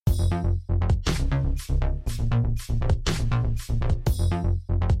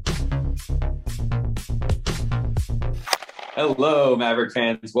Hello, Maverick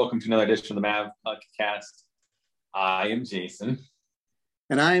fans. Welcome to another edition of the Mav Podcast. I am Jason.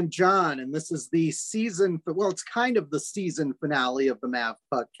 And I am John, and this is the it's kind of the season finale of the Mav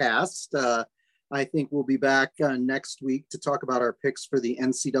Podcast. I think we'll be back next week to talk about our picks for the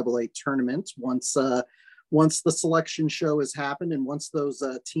NCAA tournament once the selection show has happened and once those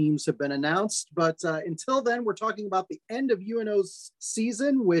teams have been announced. But until then, we're talking about the end of UNO's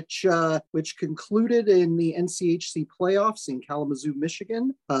season, which concluded in the NCHC playoffs in Kalamazoo,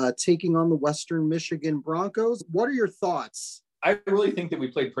 Michigan, taking on the Western Michigan Broncos. What are your thoughts? I really think that we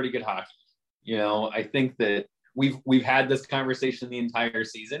played pretty good hockey. I think that we've had this conversation the entire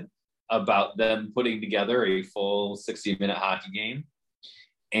season about them putting together a full 60-minute hockey game,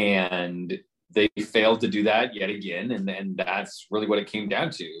 and they failed to do that yet again, and that's really what it came down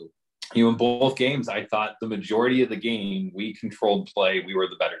to. In both games, I thought the majority of the game, we controlled play, we were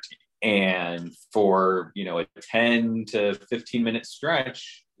the better team. And for, a 10 to 15-minute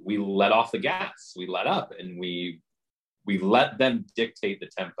stretch, we let off the gas. We let up, and we let them dictate the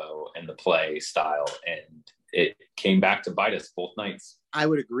tempo and the play style, and it came back to bite us both nights. I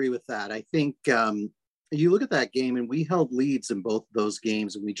would agree with that. I think you look at that game, and we held leads in both of those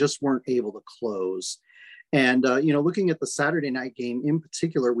games, and we just weren't able to close. And, looking at the Saturday night game in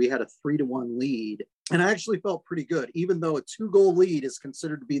particular, we had a 3-1 lead. And I actually felt pretty good, even though a 2-goal lead is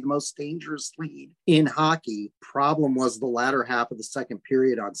considered to be the most dangerous lead in hockey. Problem was the latter half of the second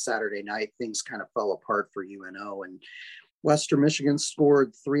period on Saturday night, things kind of fell apart for UNO. And Western Michigan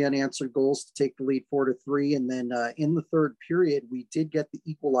scored 3 unanswered goals to take the lead 4-3. And then in the third period, we did get the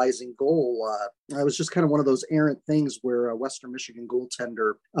equalizing goal. It was just kind of one of those errant things where Western Michigan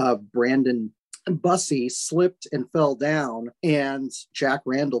goaltender Brandon Bussey slipped and fell down, and Jack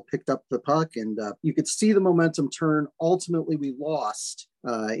Randall picked up the puck, and you could see the momentum turn. Ultimately, we lost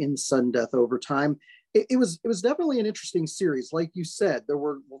in sudden death overtime. It was definitely an interesting series. Like you said, there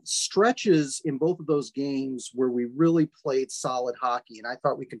were stretches in both of those games where we really played solid hockey, and I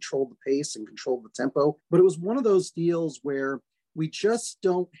thought we controlled the pace and controlled the tempo. But it was one of those deals where we just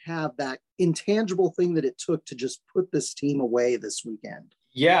don't have that intangible thing that it took to just put this team away this weekend.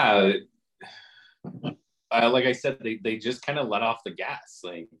 Yeah. Like I said, they just kind of let off the gas.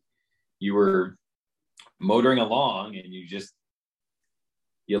 Like, you were motoring along, and you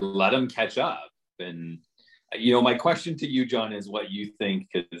let them catch up. And, my question to you, John, is what you think,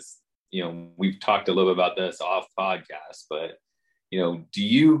 because, we've talked a little bit about this off podcast, but, do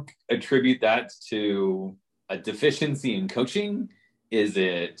you attribute that to a deficiency in coaching? Is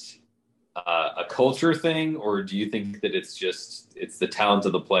it a culture thing, or do you think that it's the talent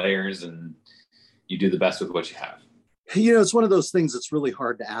of the players and you do the best with what you have? It's one of those things that's really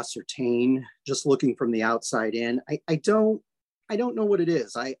hard to ascertain just looking from the outside in. I don't know what it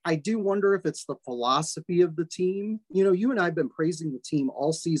is. I do wonder if it's the philosophy of the team. You and I have been praising the team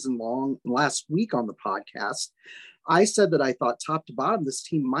all season long. Last week on the podcast, I said that I thought top to bottom, this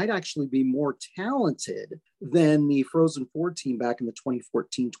team might actually be more talented than the Frozen Four team back in the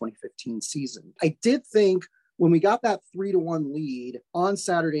 2014-2015 season. I did think when we got that 3-1 lead on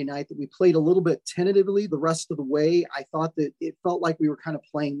Saturday night that we played a little bit tentatively the rest of the way. I thought that it felt like we were kind of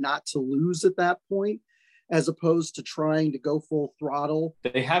playing not to lose at that point, as opposed to trying to go full throttle.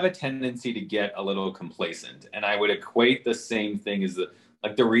 They have a tendency to get a little complacent. And I would equate the same thing as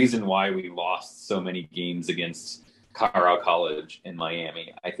the reason why we lost so many games against Colorado College in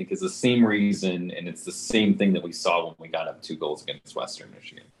Miami, I think is the same reason. And it's the same thing that we saw when we got up 2 goals against Western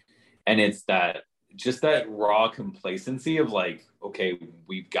Michigan. And it's that raw complacency of like, okay,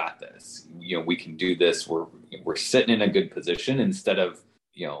 we've got this, we can do this. We're sitting in a good position instead of,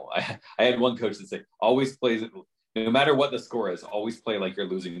 I had one coach that said, always plays it, no matter what the score is, always play like you're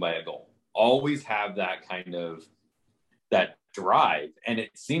losing by a goal. Always have that kind of that drive. And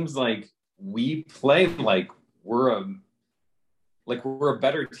it seems like we play like we're a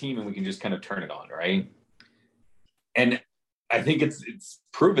better team and we can just kind of turn it on, right? And I think it's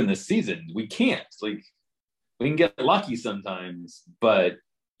proven this season. We can't. Like, we can get lucky sometimes, but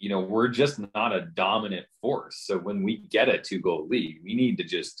we're just not a dominant force. So when we get a 2-goal lead, we need to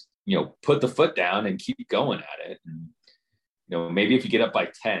just, put the foot down and keep going at it. And, maybe if you get up by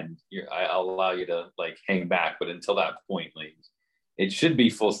 10, I'll allow you to hang back. But until that point, it should be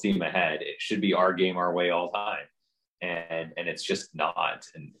full steam ahead. It should be our game, our way all time. And it's just not.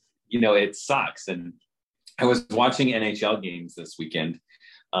 And, it sucks. And I was watching NHL games this weekend,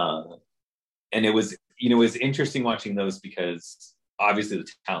 and it was interesting watching those because obviously the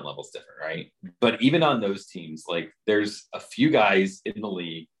talent level is different, right? But even on those teams, there's a few guys in the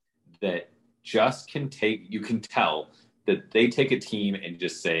league that just you can tell that they take a team and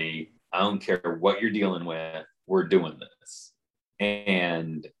just say, I don't care what you're dealing with, we're doing this.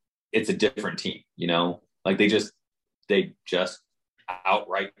 and it's a different team, you know, like they just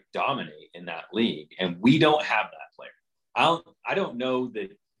outright dominate in that league. And we don't have that player. I don't know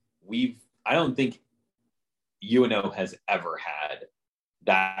that I don't think UNO has ever had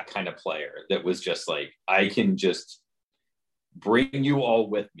that kind of player that was just like, I can just bring you all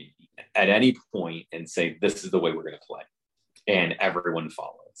with me at any point and say, this is the way we're going to play. And everyone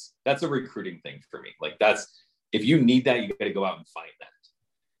follows. That's a recruiting thing for me. Like if you need that, you got to go out and find that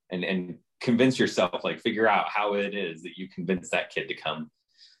and convince yourself, like figure out how it is that you convince that kid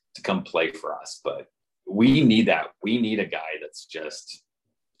to come play for us. But we need that. We need a guy that's just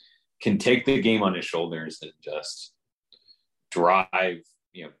can take the game on his shoulders and just drive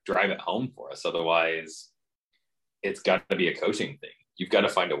it home for us. Otherwise, it's got to be a coaching thing. You've got to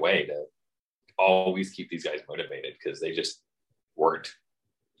find a way to always keep these guys motivated because they just weren't.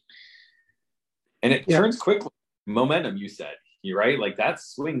 And it turns quickly. Momentum, you said. You're right. Like that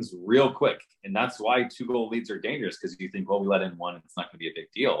swings real quick. And that's why 2-goal leads are dangerous because you think, well, we let in one, it's not going to be a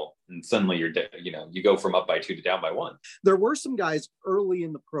big deal. And suddenly you go from up by 2 to down by 1. There were some guys early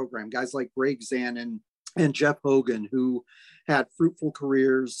in the program, guys like Greg Zanin and Jeff Hogan, who had fruitful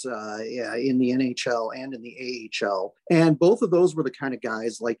careers in the NHL and in the AHL. And both of those were the kind of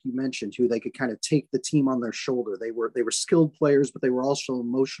guys, like you mentioned, who they could kind of take the team on their shoulder. They were skilled players, but they were also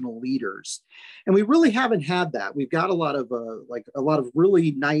emotional leaders. And we really haven't had that. We've got a lot of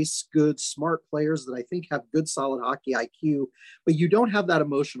really nice, good, smart players that I think have good, solid hockey IQ, but you don't have that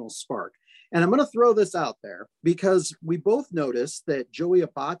emotional spark. And I'm going to throw this out there because we both noticed that Joey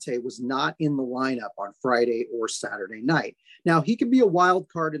Abate was not in the lineup on Friday or Saturday night. Now, he can be a wild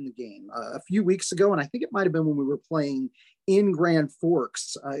card in the game. A few weeks ago, and I think it might have been when we were playing in Grand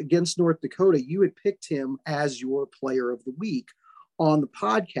Forks against North Dakota, you had picked him as your player of the week on the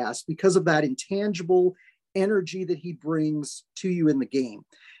podcast because of that intangible energy that he brings to you in the game.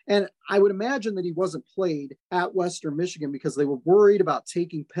 And I would imagine that he wasn't played at Western Michigan because they were worried about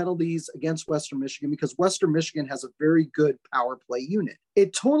taking penalties against Western Michigan because Western Michigan has a very good power play unit.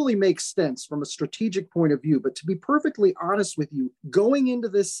 It totally makes sense from a strategic point of view. But to be perfectly honest with you, going into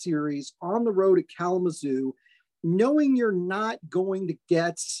this series on the road at Kalamazoo, knowing you're not going to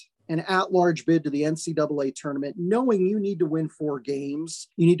get an at-large bid to the NCAA tournament, knowing you need to win 4 games,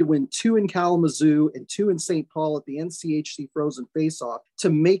 you need to win 2 in Kalamazoo and 2 in St. Paul at the NCHC Frozen Faceoff to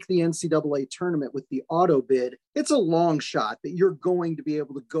make the NCAA tournament with the auto bid, it's a long shot that you're going to be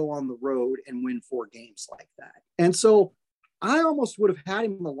able to go on the road and win 4 games like that. And so I almost would have had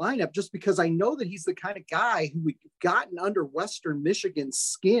him in the lineup just because I know that he's the kind of guy who would have gotten under Western Michigan's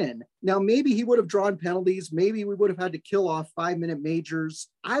skin. Now, maybe he would have drawn penalties. Maybe we would have had to kill off 5-minute majors.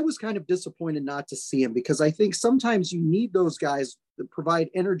 I was kind of disappointed not to see him because I think sometimes you need those guys that provide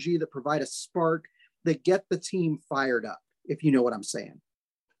energy, that provide a spark, that get the team fired up, if you know what I'm saying.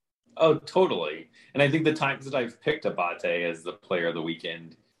 Oh, totally. And I think the times that I've picked Abate as the player of the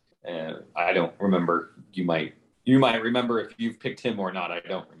weekend, I don't remember. You might remember if you've picked him or not. I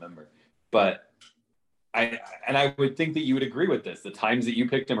don't remember. But I would think that you would agree with this. The times that you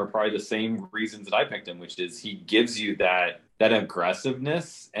picked him are probably the same reasons that I picked him, which is he gives you that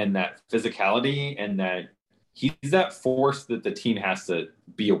aggressiveness and that physicality and that he's that force that the team has to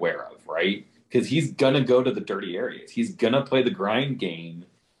be aware of, right? Because he's going to go to the dirty areas. He's going to play the grind game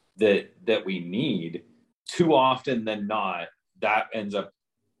that we need. Too often than not, that ends up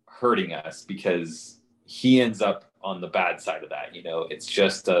hurting us because he ends up on the bad side of that. You know, it's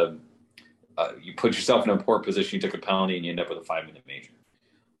just you put yourself in a poor position, you took a penalty and you end up with a 5-minute major.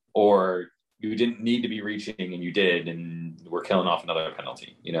 Or you didn't need to be reaching and you did, and we're killing off another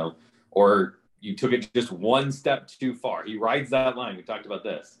penalty, you know, or you took it just one step too far. He rides that line. We talked about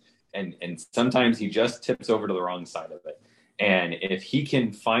this. And sometimes he just tips over to the wrong side of it. And if he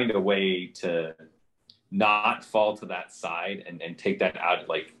can find a way to not fall to that side and take that out,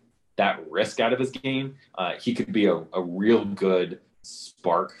 like that risk out of his game, he could be a real good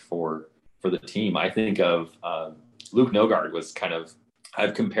spark for the team. I think of Luke Nogard was kind of,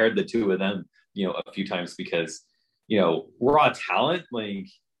 I've compared the two of them, you know, a few times because, you know, raw talent, like,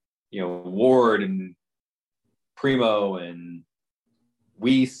 you know, Ward and Primo and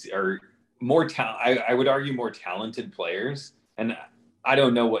Weiss are more I would argue more talented players. And I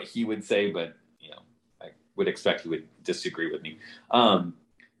don't know what he would say, but, you know, I would expect he would disagree with me.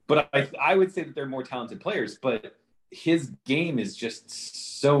 But I would say that they're more talented players, but his game is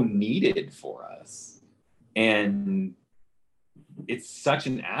just so needed for us. And it's such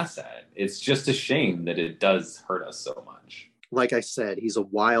an asset. It's just a shame that it does hurt us so much. Like I said, he's a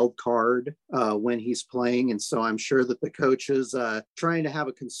wild card when he's playing. And so I'm sure that the coaches trying to have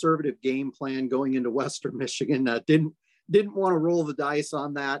a conservative game plan going into Western Michigan didn't want to roll the dice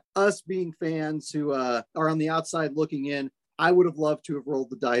on that. Us being fans who are on the outside looking in, I would have loved to have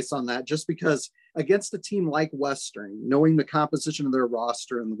rolled the dice on that, just because against a team like Western, knowing the composition of their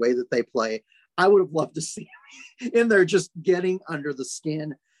roster and the way that they play, I would have loved to see in there just getting under the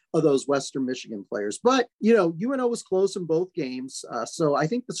skin of those Western Michigan players. But, UNO was close in both games. So I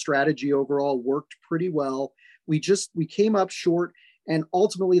think the strategy overall worked pretty well. We came up short, and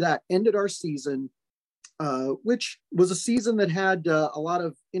ultimately that ended our season, which was a season that had a lot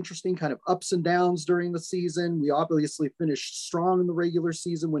of interesting kind of ups and downs during the season. We obviously finished strong in the regular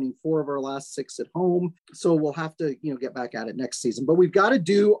season, winning 4 of our last 6 at home. So we'll have to, get back at it next season. But we've got to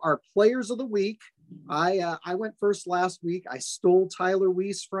do our players of the week. I went first last week. I stole Tyler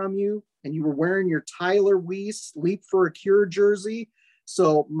Weiss from you, and you were wearing your Tyler Weiss Leap for a Cure jersey.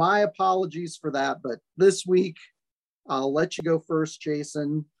 So my apologies for that. But this week, I'll let you go first,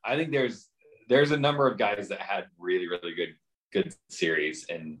 Jason. I think there's a number of guys that had really, really good series.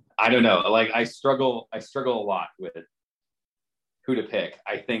 And I don't know, like I struggle a lot with who to pick.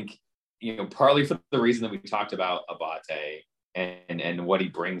 I think, partly for the reason that we talked about Abate and what he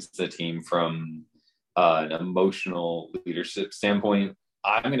brings to the team from an emotional leadership standpoint,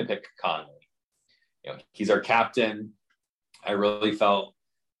 I'm going to pick Conley. He's our captain. I really felt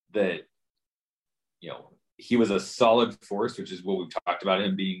that, he was a solid force, which is what we've talked about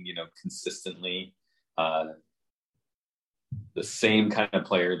him being, consistently the same kind of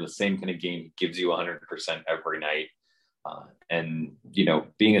player, the same kind of game. He gives you 100% every night. And,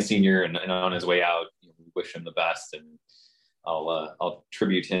 being a senior and on his way out, we wish him the best. And I'll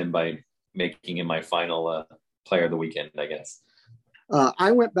tribute him by making him my final player of the weekend, I guess.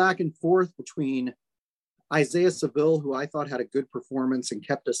 I went back and forth between Isaiah Seville, who I thought had a good performance and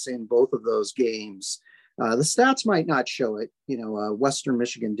kept us in both of those games. The stats might not show it. Western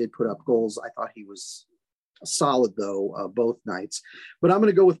Michigan did put up goals. I thought he was solid, though, both nights. But I'm going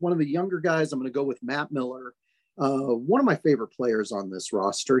to go with one of the younger guys. I'm going to go with Matt Miller, one of my favorite players on this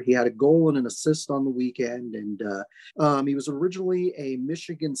roster. He had a goal and an assist on the weekend, and he was originally a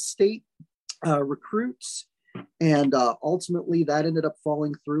Michigan State recruit. And ultimately, that ended up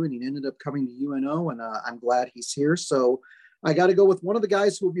falling through, and he ended up coming to UNO, and I'm glad he's here. So I got to go with one of the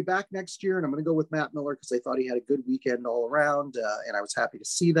guys who will be back next year, and I'm going to go with Matt Miller because I thought he had a good weekend all around, and I was happy to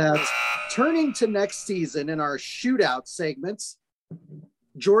see that. Turning to next season in our shootout segments,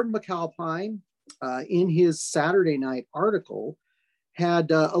 Jordan McAlpine, in his Saturday night article, had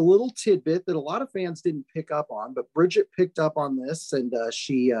a little tidbit that a lot of fans didn't pick up on, but Bridget picked up on this, and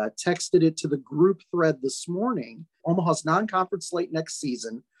she texted it to the group thread this morning. Omaha's non-conference slate next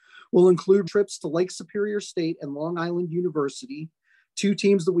season will include trips to Lake Superior State and Long Island University, 2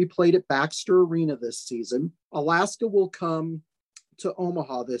 teams that we played at Baxter Arena this season. Alaska will come to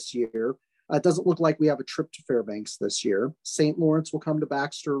Omaha this year. It doesn't look like we have a trip to Fairbanks this year. St. Lawrence will come to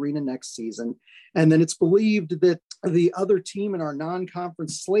Baxter Arena next season. And then it's believed that the other team in our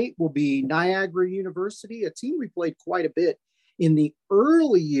non-conference slate will be Niagara University, a team we played quite a bit in the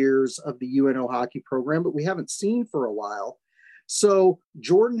early years of the UNO hockey program, but we haven't seen for a while. So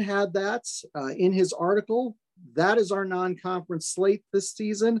Jordan had that in his article. That is our non-conference slate this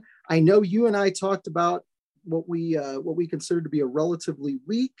season. I know you and I talked about what we consider to be a relatively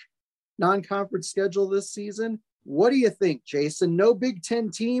weak non-conference schedule this season. What do you think, Jason? No Big Ten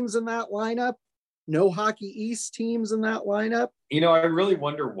teams in that lineup? No Hockey East teams in that lineup? I really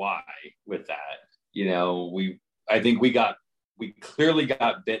wonder why with that. I think we clearly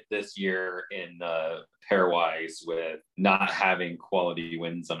got bit this year in pairwise with not having quality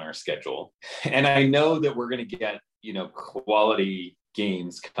wins on our schedule. And I know that we're going to get, quality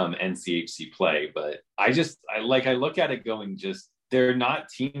games come NCHC play, but I look at it going, they're not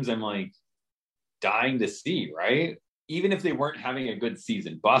teams I'm like dying to see, right? Even if they weren't having a good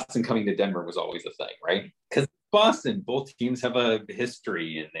season, Boston coming to Denver was always a thing, right? Because Boston, both teams have a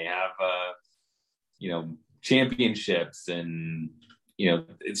history and they have, championships, and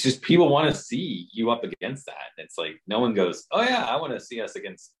it's just people want to see you up against that. It's like no one goes, oh yeah, I want to see us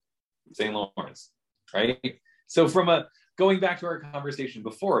against St. Lawrence, right? So going back to our conversation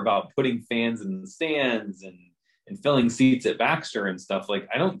before about putting fans in the stands and filling seats at Baxter and stuff, like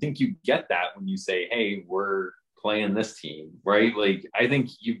I don't think you get that when you say, hey, we're playing this team, right? Like I think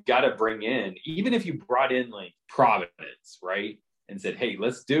you've got to bring in, even if you brought in like Providence, right, and said, hey,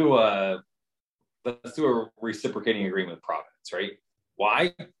 let's do a reciprocating agreement with Providence, right?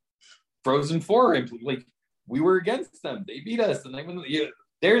 Why? Frozen Four, like we were against them, they beat us, and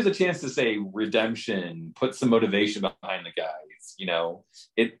there's a chance to say redemption, put some motivation behind the guys.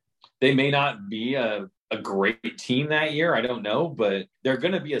 They may not be a a great team that year. I don't know, but they're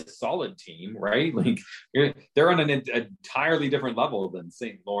going to be a solid team, right? Like they're on an entirely different level than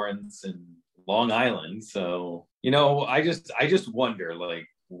St. Lawrence and Long Island. So, I just wonder like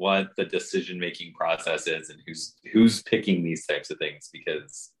what the decision-making process is and who's picking these types of things,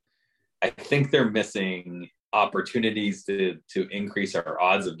 because I think they're missing opportunities to increase our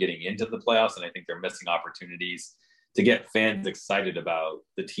odds of getting into the playoffs. And I think they're missing opportunities to get fans excited about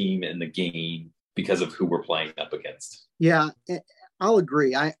the team and the game because of who we're playing up against. Yeah, I'll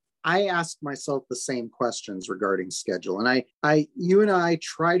agree. I ask myself the same questions regarding schedule. And you and I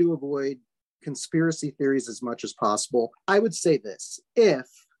try to avoid conspiracy theories as much as possible. I would say this: if,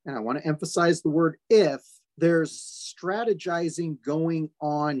 and I want to emphasize the word if, there's strategizing going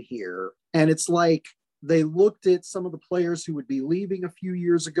on here, and it's like they looked at some of the players who would be leaving a few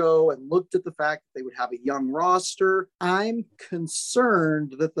years ago and looked at the fact that they would have a young roster. I'm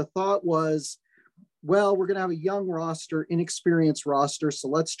concerned that the thought was, well, we're going to have a young roster, inexperienced roster, so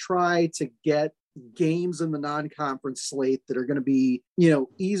let's try to get games in the non-conference slate that are going to be,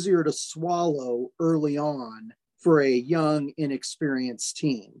 easier to swallow early on for a young, inexperienced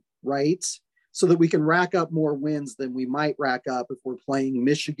team, right? So that we can rack up more wins than we might rack up if we're playing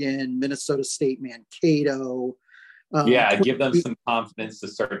Michigan, Minnesota State, Mankato. Give them some confidence to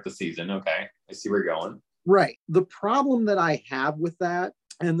start the season. Okay, I see where you're going. Right. The problem that I have with that,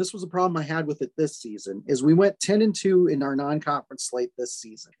 and this was a problem I had with it this season, is we went 10-2 in our non-conference slate this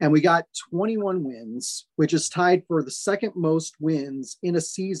season, and we got 21 wins, which is tied for the second most wins in a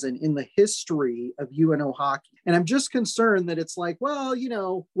season in the history of UNO hockey. And I'm just concerned that it's like, well,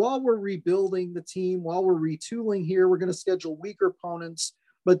 while we're rebuilding the team, while we're retooling here, we're going to schedule weaker opponents,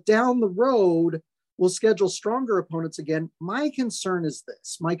 but down the road, we'll schedule stronger opponents again. My concern is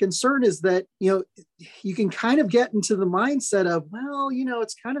this. My concern is that, you can kind of get into the mindset of, well,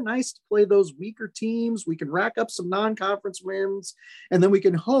 it's kind of nice to play those weaker teams. We can rack up some non-conference wins, and then we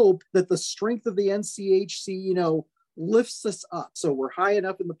can hope that the strength of the NCHC, lifts us up. So we're high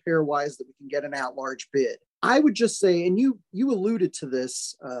enough in the pairwise that we can get an at-large bid. I would just say, and you alluded to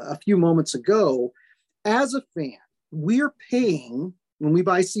this a few moments ago, as a fan, we're paying. When we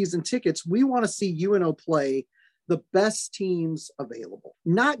buy season tickets, we want to see UNO play the best teams available,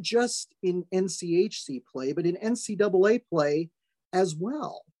 not just in NCHC play, but in NCAA play as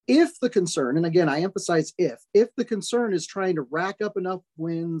well. If the concern, and again, I emphasize if the concern is trying to rack up enough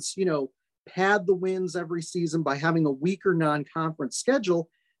wins, pad the wins every season by having a weaker non-conference schedule,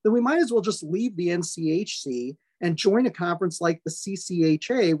 then we might as well just leave the NCHC and join a conference like the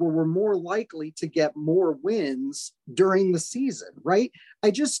CCHA, where we're more likely to get more wins during the season, right?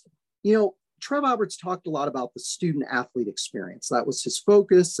 Trev Alberts talked a lot about the student athlete experience. That was his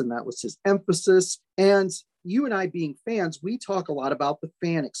focus and that was his emphasis. And you and I being fans, we talk a lot about the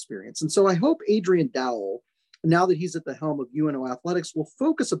fan experience. And so I hope Adrian Dowell, now that he's at the helm of UNO Athletics, will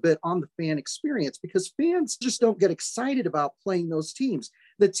focus a bit on the fan experience, because fans just don't get excited about playing those teams.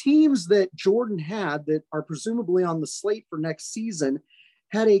 The teams that Jordan had that are presumably on the slate for next season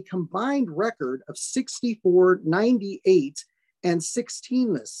had a combined record of 64, 98, and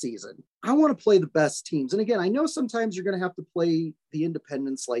 16 this season. I want to play the best teams. And again, I know sometimes you're going to have to play the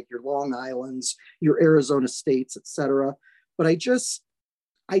independents like your Long Islands, your Arizona States, etc. But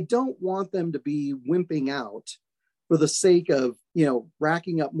I don't want them to be wimping out for the sake of,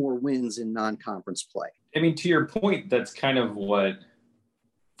 racking up more wins in non-conference play. I mean, to your point, that's kind of what,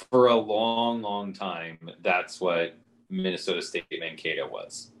 for a long, long time, that's what Minnesota State Mankato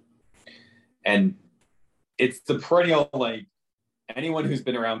was. And it's the perennial, like, anyone who's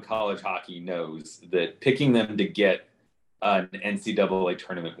been around college hockey knows that picking them to get an NCAA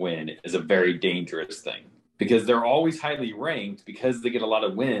tournament win is a very dangerous thing, because they're always highly ranked because they get a lot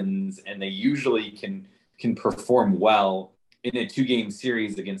of wins, and they usually can perform well in a 2-game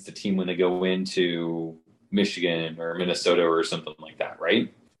series against a team when they go into Michigan or Minnesota or something like that,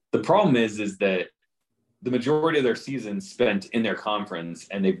 right? The problem is that the majority of their season spent in their conference,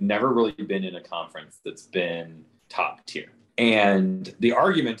 and they've never really been in a conference that's been top tier. And the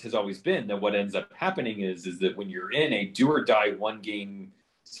argument has always been that what ends up happening is that when you're in a do or die 1-game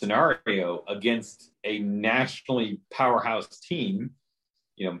scenario against a nationally powerhouse team,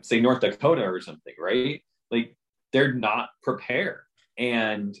 say North Dakota or something, right? Like, they're not prepared.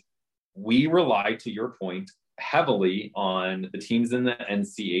 And we rely, to your point, heavily on the teams in the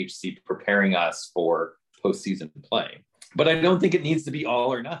NCHC preparing us for postseason play. But I don't think it needs to be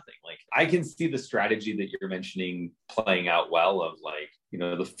all or nothing. Like, I can see the strategy that you're mentioning playing out well of, like,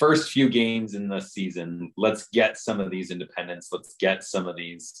 the first few games in the season, let's get some of these independents, let's get some of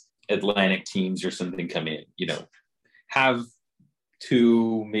these Atlantic teams or something come in, have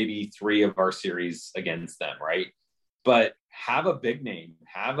 2, maybe 3 of our series against them, right? But have a big name,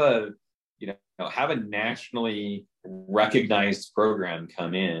 have a nationally recognized program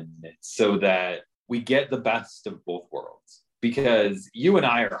come in so that we get the best of both worlds. Because you and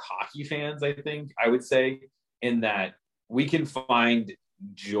I are hockey fans, I think I would say, in that we can find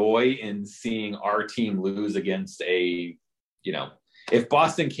joy in seeing our team lose against a, if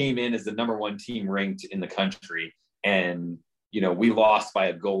Boston came in as the number 1 team ranked in the country and, we lost by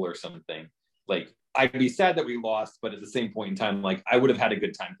a goal or something, like, I'd be sad that we lost, but at the same point in time, like, I would have had a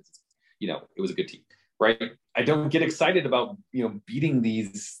good time because, it was a good team, right? I don't get excited about, beating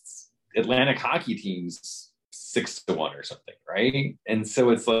these Atlantic hockey teams 6-1 or something, right? And so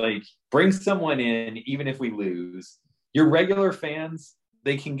it's like, bring someone in, even if we lose. Your regular fans,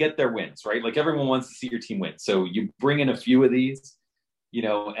 they can get their wins, right? Like, everyone wants to see your team win. So you bring in a few of these,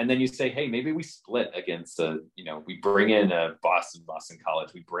 and then you say, hey, maybe we split against we bring in a Boston College,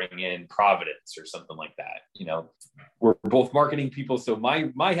 we bring in Providence or something like that. We're both marketing people. So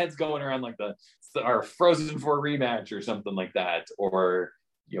my head's going around like our Frozen Four rematch or something like that, or,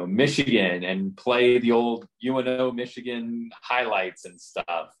 Michigan, and play the old UNO Michigan highlights and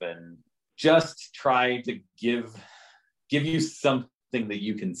stuff, and just try to give you something that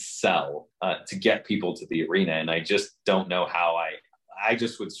you can sell to get people to the arena. And I just don't know how I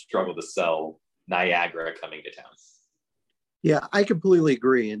just would struggle to sell Niagara coming to town. Yeah, I completely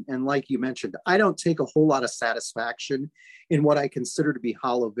agree. And like you mentioned, I don't take a whole lot of satisfaction in what I consider to be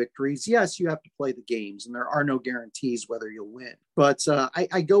hollow victories. Yes, you have to play the games, and there are no guarantees whether you'll win. But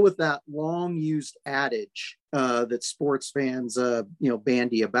I go with that long used adage that sports fans,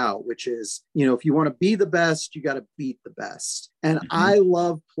 bandy about, which is, if you want to be the best, you got to beat the best. And I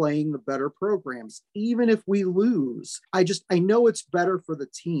love playing the better programs, even if we lose. I know it's better for the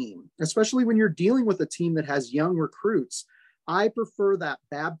team, especially when you're dealing with a team that has young recruits. I prefer that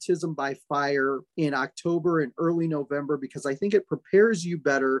baptism by fire in October and early November because I think it prepares you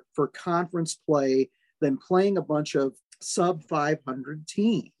better for conference play than playing a bunch of sub 500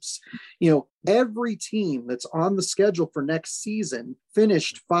 teams. Every team that's on the schedule for next season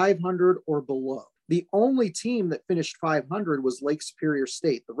finished 500 or below. The only team that finished 500 was Lake Superior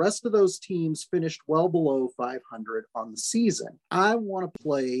State. The rest of those teams finished well below 500 on the season. I want to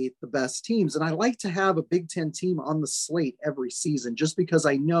play the best teams, and I like to have a Big Ten team on the slate every season just because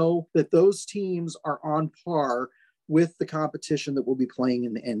I know that those teams are on par with the competition that we'll be playing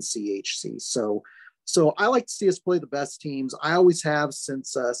in the NCHC. So I like to see us play the best teams. I always have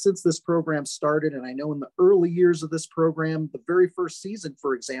since this program started. And I know in the early years of this program, the very first season,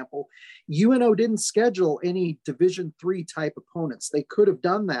 for example, UNO didn't schedule any Division III type opponents. They could have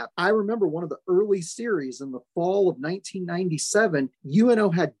done that. I remember one of the early series in the fall of 1997, UNO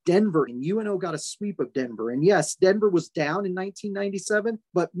had Denver, and UNO got a sweep of Denver. And yes, Denver was down in 1997,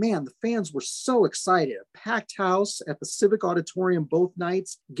 but man, the fans were so excited. A packed house at the Civic Auditorium both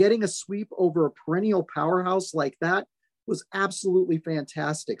nights, getting a sweep over a perennial powerhouse like that was absolutely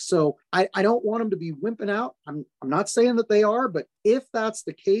fantastic. So I don't want them to be wimping out. I'm not saying that they are, but if that's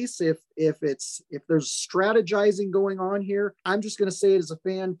the case, if there's strategizing going on here, I'm just going to say it as a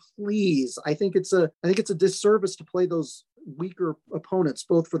fan, please. I think it's a disservice to play those weaker opponents,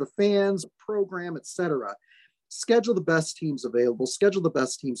 both for the fans, program, etc. Schedule the best teams available, schedule the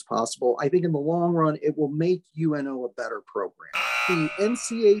best teams possible. I think in the long run, it will make UNO a better program. The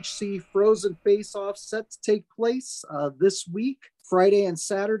NCHC Frozen Face-Off set to take place this week, Friday and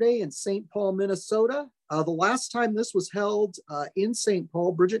Saturday in St. Paul, Minnesota. The last time this was held in St.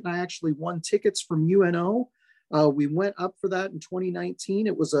 Paul, Bridget and I actually won tickets from UNO. We went up for that in 2019.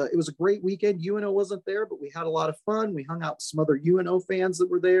 It was a great weekend. UNO wasn't there, but we had a lot of fun. We hung out with some other UNO fans that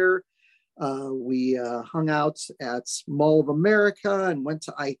were there. We hung out at Mall of America and went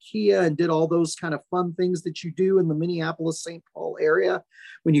to IKEA and did all those kind of fun things that you do in the Minneapolis-St. Paul area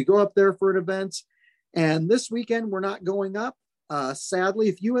when you go up there for an event. And this weekend, we're not going up. Sadly,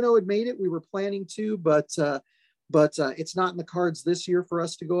 if UNO had made it, we were planning to, but it's not in the cards this year for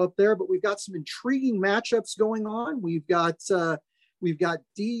us to go up there. But we've got some intriguing matchups going on. We've got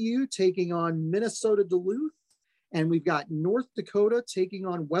DU taking on Minnesota Duluth. And we've got North Dakota taking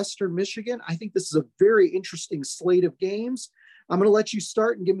on Western Michigan. I think this is a very interesting slate of games. I'm going to let you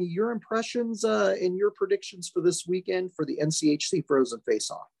start and give me your impressions and your predictions for this weekend for the NCHC Frozen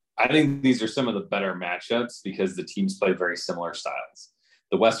Face-Off. I think these are some of the better matchups because the teams play very similar styles.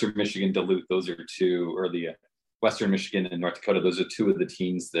 The Western Michigan Duluth, those are two, or the Western Michigan and North Dakota, those are two of the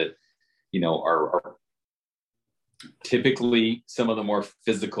teams that, are typically some of the more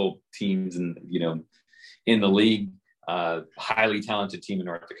physical teams and, in the league. Highly talented team in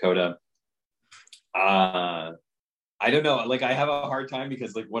North Dakota. I don't know. Like, I have a hard time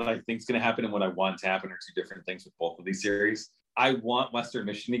because like what I think is going to happen and what I want to happen are two different things with both of these series. I want Western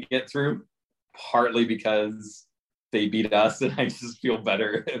Michigan to get through, partly because they beat us, and I just feel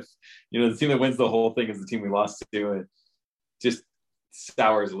better if the team that wins the whole thing is the team we lost to. It just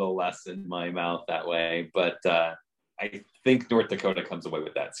sours a little less in my mouth that way. But I think North Dakota comes away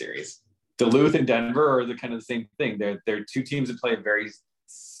with that series. Duluth and Denver are the kind of the same thing. They're two teams that play a very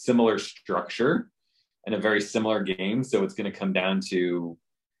similar structure and a very similar game. So it's going to come down to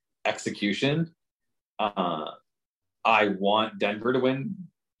execution. I want Denver to win.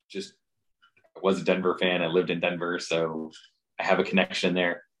 Just I was a Denver fan. I lived in Denver, so I have a connection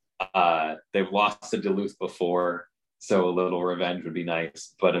there. They've lost to Duluth before, so a little revenge would be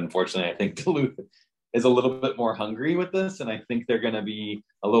nice. But unfortunately, I think Duluth is a little bit more hungry with this, and I think they're going to be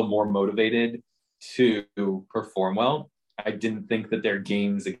a little more motivated to perform well. I didn't think that their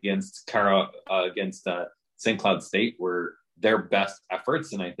games against St. Cloud State were their best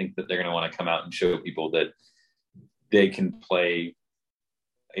efforts, and I think that they're going to want to come out and show people that they can play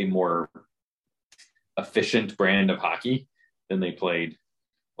a more efficient brand of hockey than they played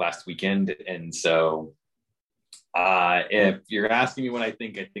last weekend. And so if you're asking me what I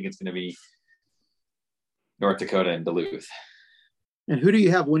think it's going to be North Dakota and Duluth. And who do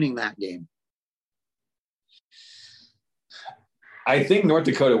you have winning that game? I think North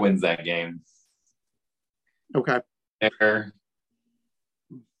Dakota wins that game. Okay. I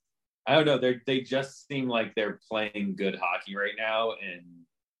don't know. They just seem like they're playing good hockey right now,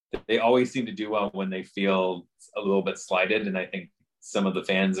 and they always seem to do well when they feel a little bit slighted. And I think some of the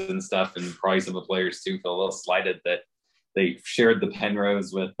fans and stuff, and probably some of the players too, feel a little slighted that they shared the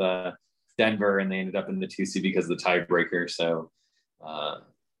Penrose with Denver, and they ended up in the 2C because of the tiebreaker. So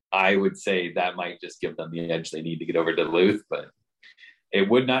I would say that might just give them the edge they need to get over Duluth, but it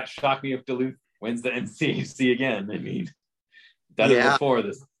would not shock me if Duluth wins the NCHC again. I mean, done it before,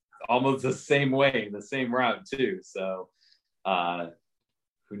 this almost the same way, the same route too. So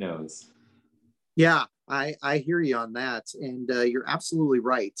who knows? Yeah, I hear you on that. And you're absolutely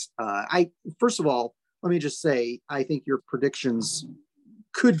right. First of all, let me just say, I think your predictions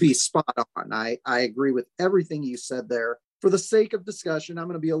could be spot on. I agree with everything you said there. For the sake of discussion, I'm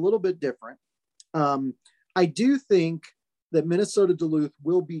going to be a little bit different. I do think that Minnesota Duluth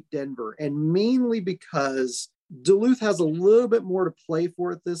will beat Denver, and mainly because Duluth has a little bit more to play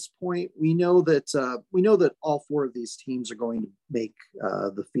for at this point. We know that all four of these teams are going to make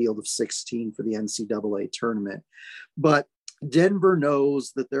the field of 16 for the NCAA tournament, but Denver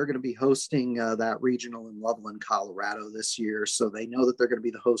knows that they're going to be hosting that regional in Loveland, Colorado this year, so they know that they're going to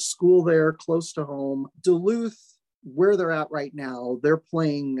be the host school there, close to home. Duluth, where they're at right now, they're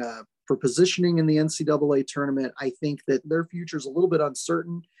playing for positioning in the NCAA tournament. I think that their future is a little bit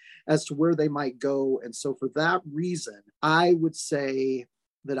uncertain as to where they might go. And so for that reason, I would say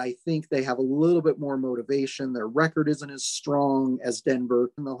that I think they have a little bit more motivation. Their record isn't as strong as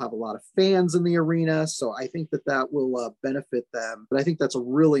Denver, and they'll have a lot of fans in the arena. So I think that will benefit them. But I think that's a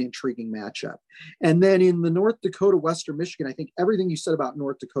really intriguing matchup. And then in the North Dakota, Western Michigan, I think everything you said about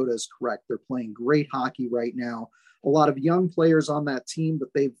North Dakota is correct. They're playing great hockey right now. A lot of young players on that team, but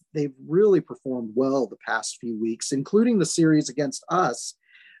they've really performed well the past few weeks, including the series against us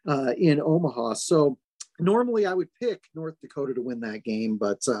in Omaha. So normally I would pick North Dakota to win that game,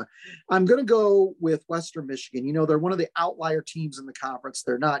 but I'm going to go with Western Michigan. They're one of the outlier teams in the conference.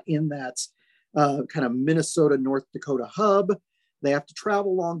 They're not in that kind of Minnesota, North Dakota hub. They have to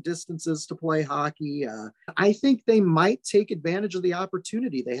travel long distances to play hockey. I think they might take advantage of the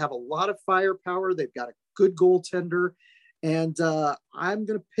opportunity. They have a lot of firepower. They've got a good goaltender, and I'm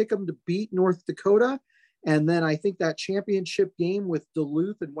going to pick them to beat North Dakota. And then I think that championship game with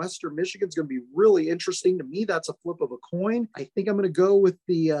Duluth and Western Michigan is going to be really interesting. To me, that's a flip of a coin. I think I'm going to go with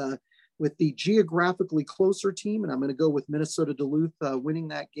the geographically closer team, and I'm going to go with Minnesota Duluth winning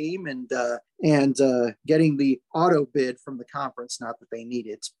that game and getting the auto bid from the conference. Not that they need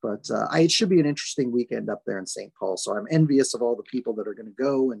it, but it should be an interesting weekend up there in St. Paul. So I'm envious of all the people that are going to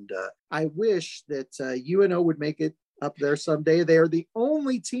go, and I wish that UNO would make it up there someday. They are the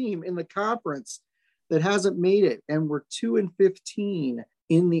only team in the conference that hasn't made it, and we're 2-15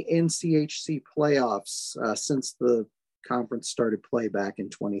 in the NCHC playoffs since the conference started play back in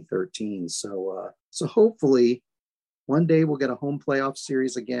 2013. So hopefully one day we'll get a home playoff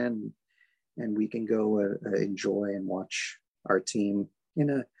series again, and we can go enjoy and watch our team in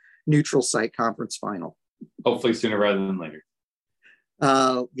a neutral site conference final. Hopefully sooner rather than later.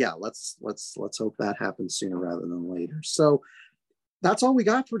 Yeah, let's hope that happens sooner rather than later. So that's all we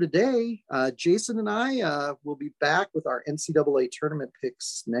got for today. Jason and I will be back with our NCAA tournament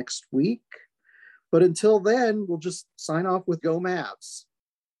picks next week. But until then, we'll just sign off with Go Mavs.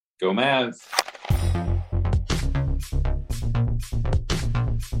 Go Mavs.